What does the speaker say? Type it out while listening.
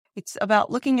It's about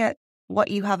looking at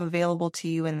what you have available to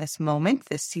you in this moment,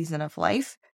 this season of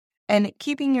life, and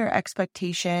keeping your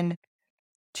expectation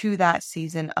to that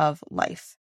season of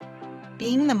life.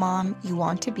 Being the mom you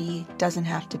want to be doesn't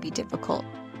have to be difficult.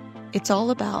 It's all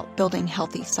about building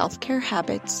healthy self-care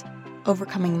habits,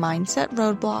 overcoming mindset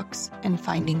roadblocks, and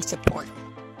finding support.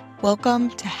 Welcome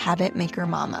to Habit Maker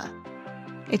Mama.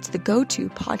 It's the go-to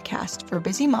podcast for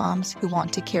busy moms who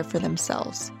want to care for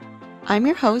themselves. I'm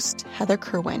your host, Heather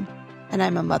Kerwin, and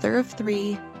I'm a mother of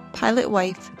 3, pilot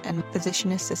wife, and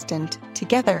physician assistant.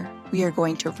 Together, we are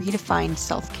going to redefine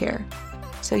self-care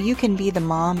so you can be the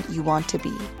mom you want to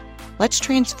be. Let's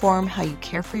transform how you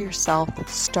care for yourself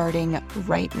starting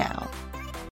right now.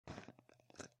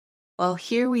 Well,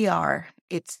 here we are.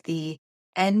 It's the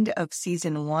end of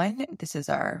season 1. This is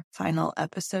our final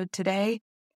episode today.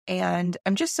 And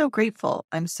I'm just so grateful.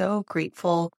 I'm so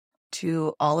grateful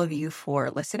to all of you for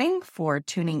listening, for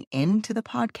tuning in to the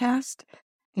podcast.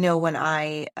 You know, when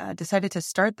I decided to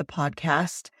start the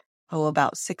podcast,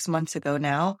 about 6 months ago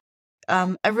now,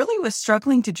 I really was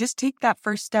struggling to just take that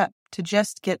first step, to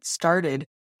just get started,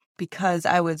 because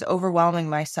I was overwhelming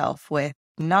myself with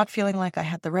not feeling like I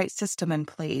had the right system in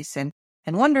place and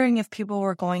wondering if people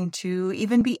were going to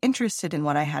even be interested in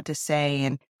what I had to say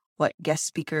and what guest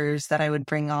speakers that I would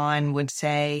bring on would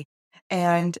say.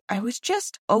 And I was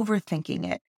just overthinking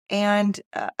it. And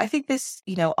I think this,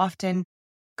 often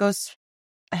goes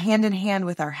hand in hand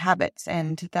with our habits,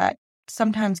 and that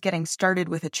sometimes getting started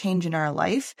with a change in our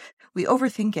life, we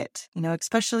overthink it,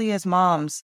 especially as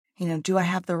moms. Do I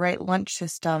have the right lunch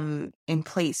system in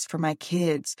place for my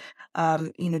kids?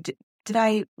 Should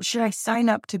I sign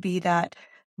up to be that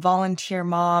volunteer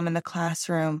mom in the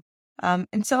classroom?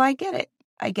 And so I get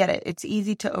it. It's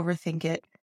easy to overthink it.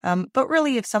 But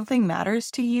really, if something matters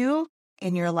to you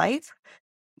in your life,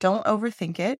 don't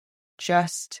overthink it.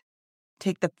 Just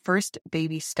take the first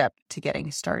baby step to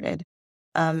getting started.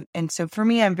 And so for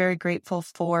me, I'm very grateful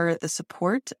for the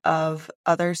support of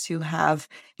others who have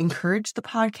encouraged the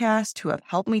podcast, who have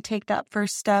helped me take that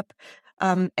first step.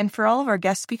 And for all of our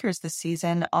guest speakers this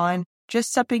season on just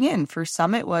stepping in. For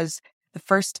some, it was the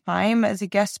first time as a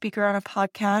guest speaker on a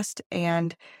podcast.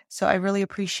 And so I really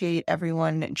appreciate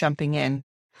everyone jumping in.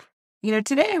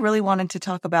 Today I really wanted to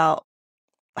talk about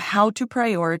how to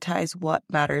prioritize what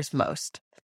matters most.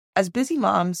 As busy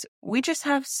moms, we just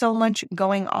have so much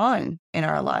going on in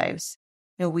our lives.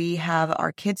 We have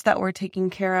our kids that we're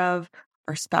taking care of,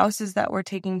 our spouses that we're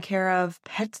taking care of,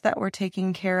 pets that we're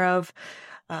taking care of,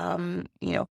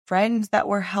 friends that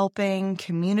we're helping,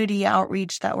 community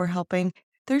outreach that we're helping.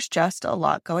 There's just a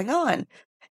lot going on.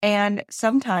 And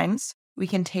sometimes we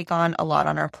can take on a lot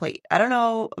on our plate. I don't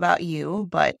know about you,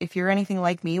 but if you're anything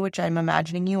like me, which I'm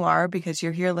imagining you are because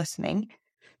you're here listening,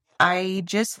 I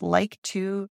just like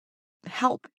to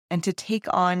help and to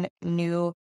take on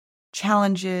new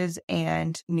challenges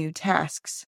and new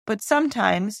tasks. But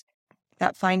sometimes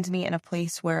that finds me in a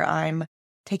place where I'm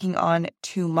taking on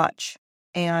too much,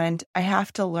 and I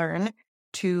have to learn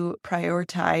to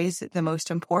prioritize the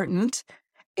most important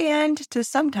and to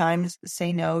sometimes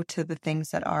say no to the things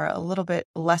that are a little bit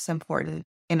less important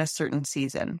in a certain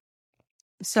season.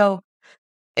 So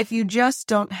if you just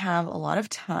don't have a lot of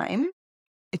time,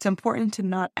 it's important to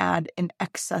not add an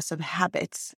excess of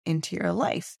habits into your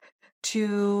life,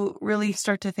 to really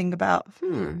start to think about,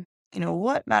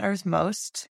 what matters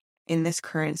most in this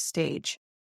current stage.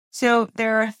 So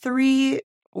there are 3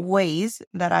 ways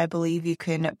that I believe you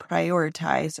can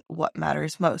prioritize what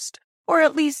matters most, or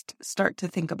at least start to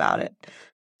think about it.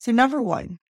 So number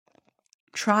 1,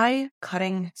 try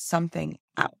cutting something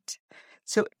out.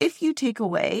 So if you take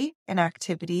away an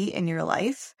activity in your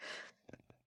life,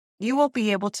 you will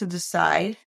be able to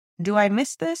decide, do I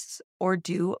miss this or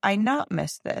do I not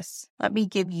miss this? Let me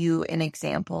give you an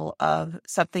example of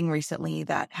something recently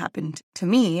that happened to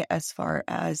me as far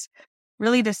as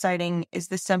really deciding, is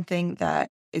this something that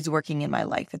is working in my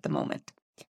life at the moment?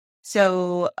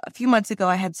 So a few months ago,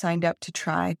 I had signed up to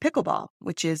try pickleball,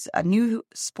 which is a new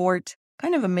sport,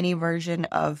 kind of a mini version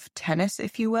of tennis,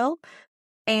 if you will.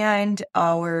 And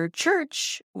our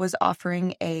church was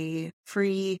offering a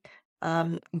free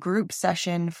group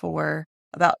session for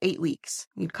about 8 weeks.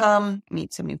 You'd come,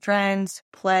 meet some new friends,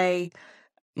 play,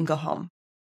 and go home.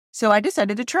 So I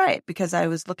decided to try it because I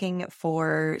was looking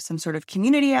for some sort of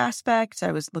community aspect.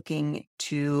 I was looking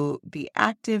to be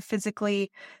active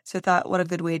physically. So I thought, what a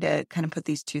good way to kind of put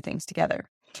these 2 things together.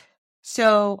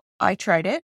 So I tried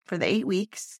it for the 8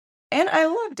 weeks and I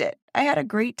loved it. I had a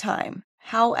great time.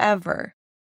 However,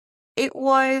 it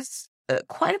was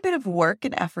quite a bit of work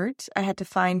and effort. I had to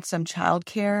find some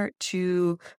childcare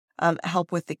to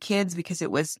help with the kids because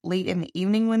it was late in the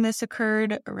evening when this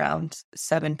occurred, around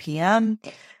 7 p.m.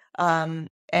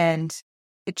 And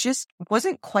it just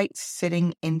wasn't quite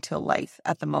fitting into life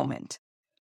at the moment.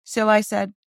 So I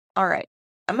said, all right,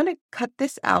 I'm going to cut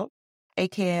this out,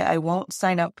 aka I won't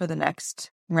sign up for the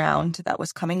next round that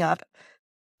was coming up.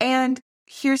 And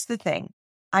here's the thing,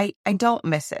 I don't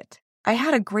miss it. I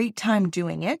had a great time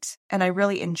doing it and I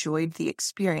really enjoyed the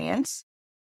experience,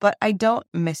 but I don't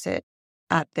miss it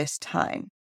at this time.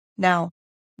 Now,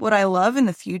 would I love in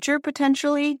the future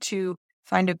potentially to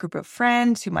find a group of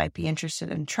friends who might be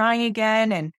interested in trying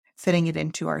again and fitting it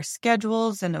into our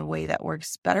schedules in a way that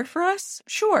works better for us?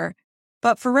 Sure.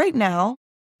 But for right now,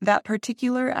 that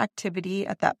particular activity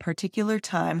at that particular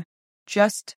time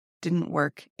just didn't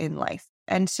work in life.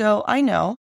 And so I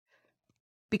know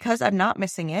because I'm not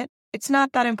missing it, it's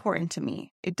not that important to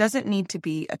me. It doesn't need to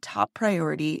be a top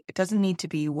priority. It doesn't need to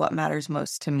be what matters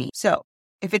most to me. So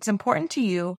if it's important to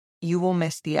you, you will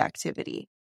miss the activity.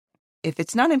 If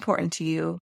it's not important to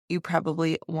you, you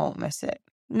probably won't miss it.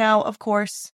 Now, of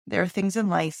course, there are things in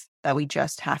life that we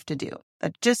just have to do.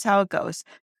 That's just how it goes.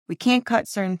 We can't cut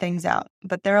certain things out,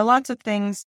 but there are lots of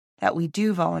things that we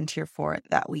do volunteer for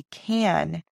that we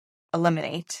can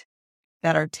eliminate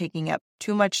that are taking up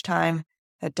too much time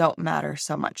that don't matter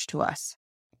so much to us.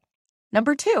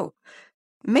 Number 2,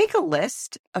 make a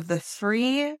list of the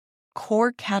 3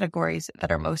 core categories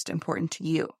that are most important to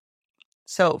you.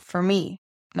 So for me,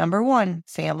 number 1,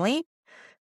 family.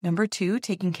 Number 2,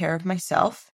 taking care of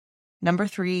myself. Number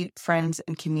 3, friends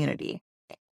and community.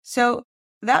 So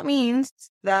that means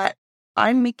that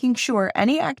I'm making sure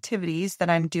any activities that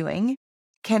I'm doing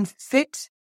can fit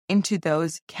into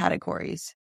those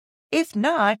categories. If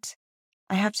not,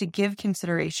 I have to give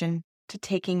consideration to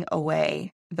taking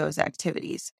away those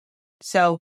activities.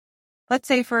 So let's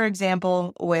say, for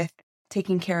example, with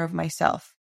taking care of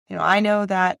myself, I know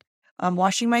that I'm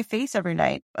washing my face every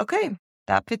night. Okay,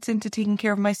 that fits into taking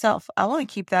care of myself. I want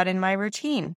to keep that in my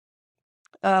routine.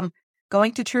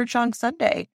 Going to church on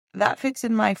Sunday, that fits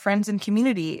in my friends and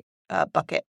community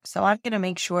bucket. So I'm going to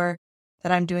make sure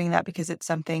that I'm doing that because it's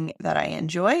something that I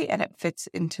enjoy and it fits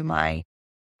into my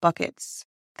buckets.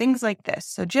 Things like this.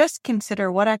 So just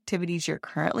consider what activities you're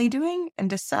currently doing and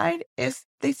decide if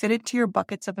they fit into your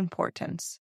buckets of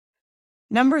importance.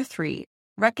 Number 3,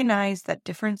 recognize that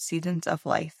different seasons of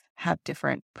life have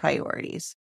different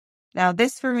priorities. Now,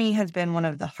 this for me has been one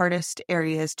of the hardest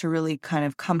areas to really kind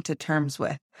of come to terms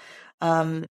with.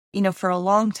 For a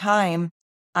long time,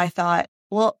 I thought,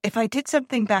 well, if I did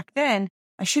something back then,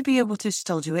 I should be able to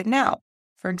still do it now.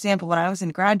 For example, when I was in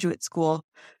graduate school,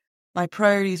 my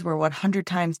priorities were 100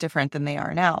 times different than they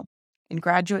are now. In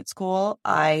graduate school,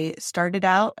 I started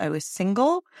out, I was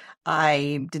single,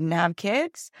 I didn't have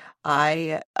kids,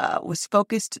 I was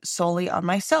focused solely on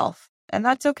myself. And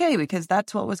that's okay because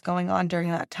that's what was going on during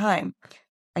that time.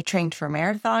 I trained for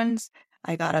marathons.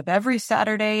 I got up every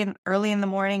Saturday and early in the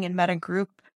morning and met a group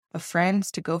of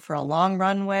friends to go for a long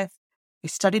run with. I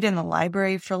studied in the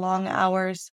library for long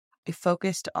hours. I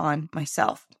focused on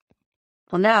myself.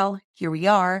 Well, now here we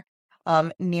are.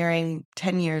 Nearing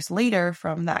 10 years later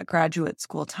from that graduate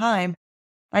school time,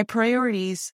 my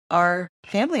priorities are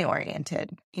family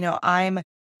oriented. I'm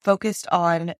focused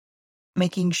on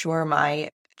making sure my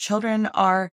children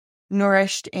are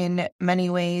nourished in many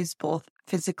ways, both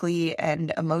physically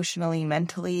and emotionally,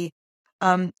 mentally.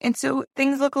 And so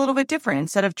things look a little bit different.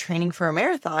 Instead of training for a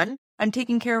marathon, I'm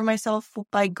taking care of myself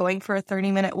by going for a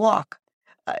 30-minute walk.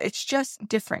 It's just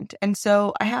different. And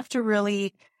so I have to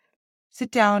really sit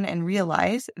down and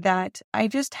realize that I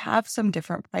just have some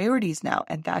different priorities now,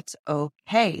 and that's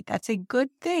okay. That's a good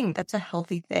thing. That's a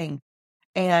healthy thing.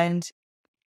 And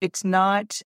it's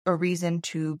not a reason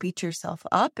to beat yourself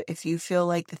up if you feel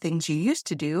like the things you used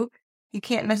to do, you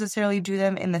can't necessarily do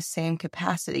them in the same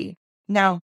capacity.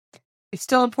 Now, it's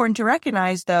still important to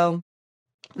recognize, though,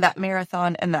 that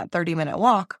marathon and that 30-minute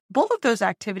walk, both of those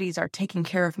activities are taking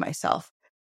care of myself.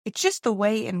 It's just the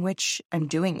way in which I'm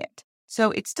doing it.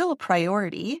 So it's still a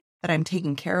priority that I'm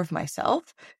taking care of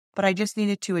myself, but I just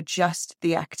needed to adjust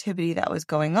the activity that was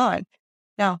going on.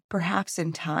 Now, perhaps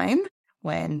in time,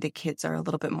 when the kids are a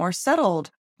little bit more settled,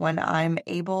 when I'm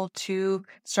able to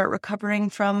start recovering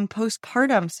from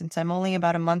postpartum, since I'm only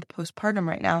about a month postpartum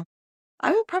right now,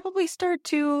 I will probably start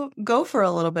to go for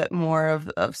a little bit more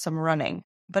of some running,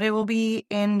 but it will be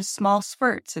in small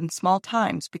spurts and small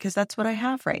times because that's what I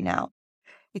have right now.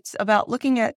 It's about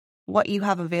looking at what you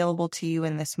have available to you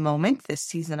in this moment, this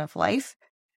season of life,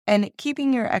 and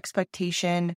keeping your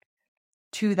expectation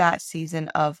to that season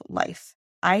of life.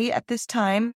 I, at this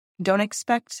time, don't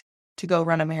expect to go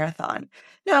run a marathon.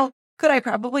 Now, Could I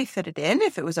probably fit it in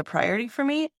if it was a priority for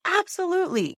me?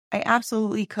 Absolutely. I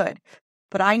absolutely could.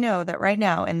 But I know that right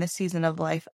now in this season of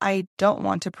life, I don't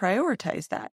want to prioritize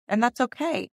that. And that's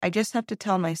okay. I just have to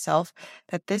tell myself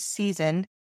that this season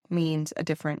means a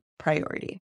different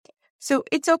priority. So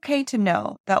it's okay to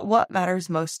know that what matters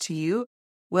most to you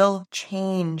will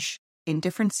change in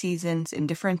different seasons, in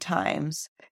different times,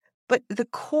 but the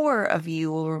core of you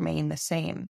will remain the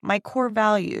same. My core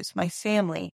values, my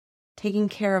family, taking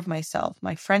care of myself,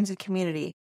 my friends and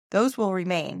community, those will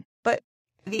remain. But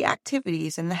the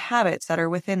activities and the habits that are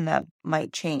within them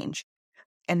might change.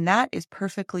 And that is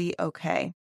perfectly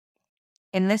okay.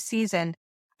 In this season,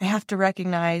 I have to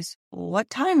recognize what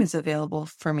time is available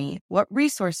for me. What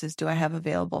resources do I have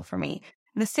available for me?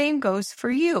 And the same goes for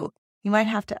you. You might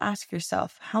have to ask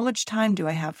yourself, how much time do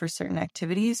I have for certain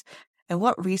activities? And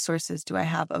what resources do I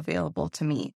have available to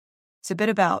me? It's a bit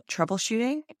about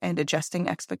troubleshooting and adjusting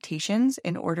expectations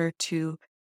in order to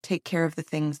take care of the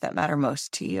things that matter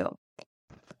most to you.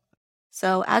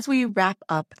 So as we wrap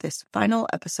up this final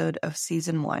episode of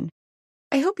season 1,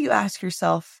 I hope you ask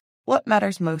yourself, what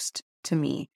matters most to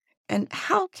me? And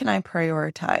how can I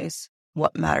prioritize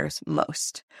what matters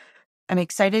most? I'm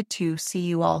excited to see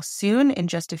you all soon in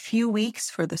just a few weeks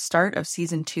for the start of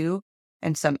season 2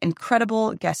 and some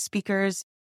incredible guest speakers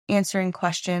answering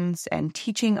questions and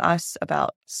teaching us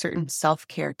about certain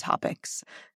self-care topics.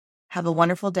 Have a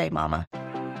wonderful day, Mama.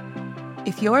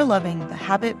 If you're loving the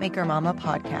Habit Maker Mama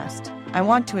podcast, I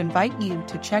want to invite you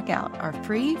to check out our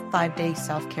free 5-day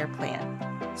self-care plan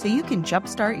so you can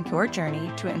jumpstart your journey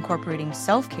to incorporating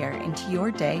self-care into your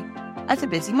day as a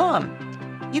busy mom.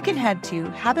 You can head to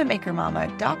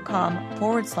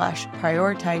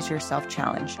habitmakermama.com/prioritize yourself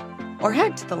challenge or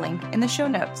head to the link in the show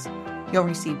notes. You'll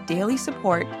receive daily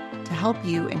support to help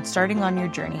you in starting on your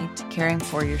journey to caring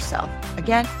for yourself.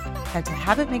 Again, head to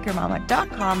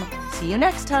habitmakermama.com. See you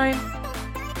next time.